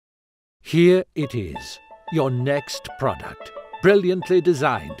Here it is, your next product. Brilliantly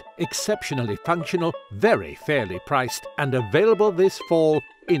designed, exceptionally functional, very fairly priced, and available this fall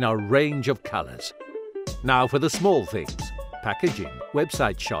in a range of colors. Now for the small things: packaging,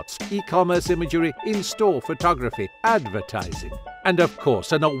 website shots, e-commerce imagery, in-store photography, advertising, and of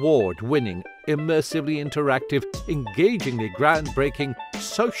course an award-winning, immersively interactive, engagingly groundbreaking,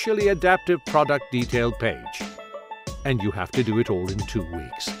 socially adaptive product detail page. And you have to do it all in 2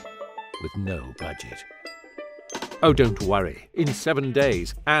 weeks, with no budget. Oh, don't worry. In 7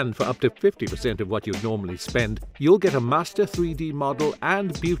 days, and for up to 50% of what you'd normally spend, you'll get a master 3D model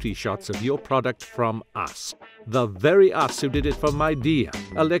and beauty shots of your product from us. The very us who did it for Midea,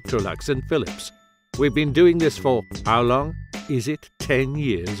 Electrolux and Philips. We've been doing this for how long? Is it 10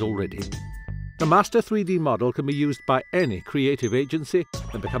 years already? The master 3D model can be used by any creative agency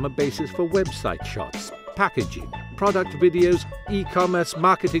and become a basis for website shots, packaging, product videos, e-commerce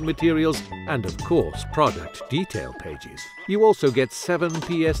marketing materials, and of course product detail pages. You also get 7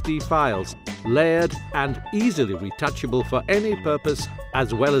 PSD files, layered and easily retouchable for any purpose,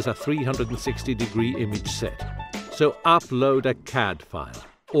 as well as a 360-degree image set. So upload a CAD file,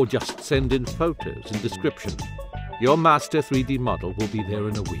 or just send in photos and descriptions. Your master 3D model will be there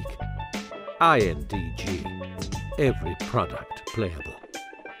in a week. INDG. Every product playable.